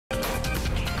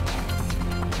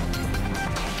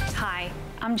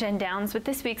I'm Jen Downs with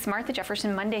this week's Martha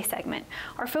Jefferson Monday segment.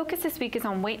 Our focus this week is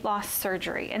on weight loss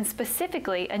surgery, and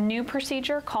specifically a new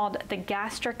procedure called the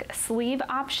gastric sleeve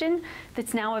option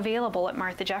that's now available at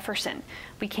Martha Jefferson.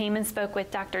 We came and spoke with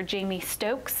Dr. Jamie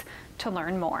Stokes to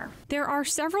learn more. There are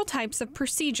several types of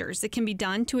procedures that can be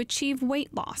done to achieve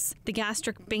weight loss. The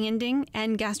gastric banding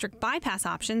and gastric bypass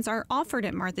options are offered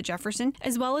at Martha Jefferson,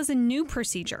 as well as a new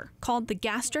procedure called the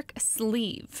gastric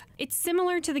sleeve. It's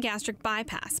similar to the gastric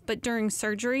bypass, but during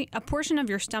surgery, a portion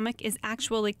of your stomach is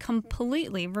actually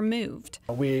completely removed.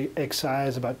 We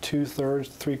excise about 2/3,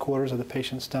 3/4 of the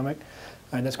patient's stomach,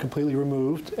 and it's completely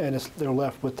removed, and they're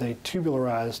left with a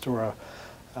tubularized or a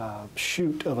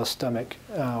chute of a stomach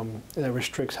that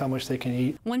restricts how much they can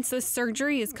eat. Once the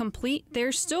surgery is complete,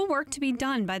 there's still work to be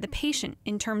done by the patient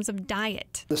in terms of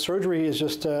diet. The surgery is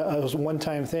just a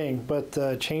one-time thing, but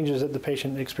the changes that the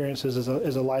patient experiences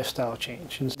is a lifestyle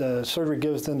change. And the surgery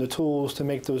gives them the tools to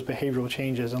make those behavioral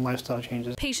changes and lifestyle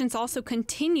changes. Patients also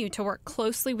continue to work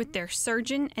closely with their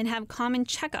surgeon and have common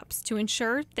checkups to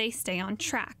ensure they stay on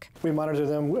track. We monitor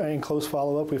them in close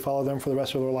follow-up. We follow them for the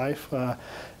rest of their life.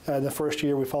 The first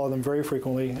year we follow them very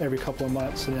frequently, every couple of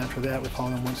months, and after that we follow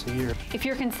them once a year. If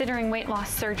you're considering weight loss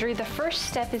surgery, the first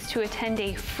step is to attend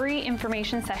a free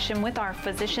information session with our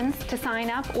physicians. To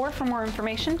sign up or for more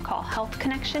information, call Health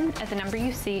Connection at the number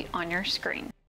you see on your screen.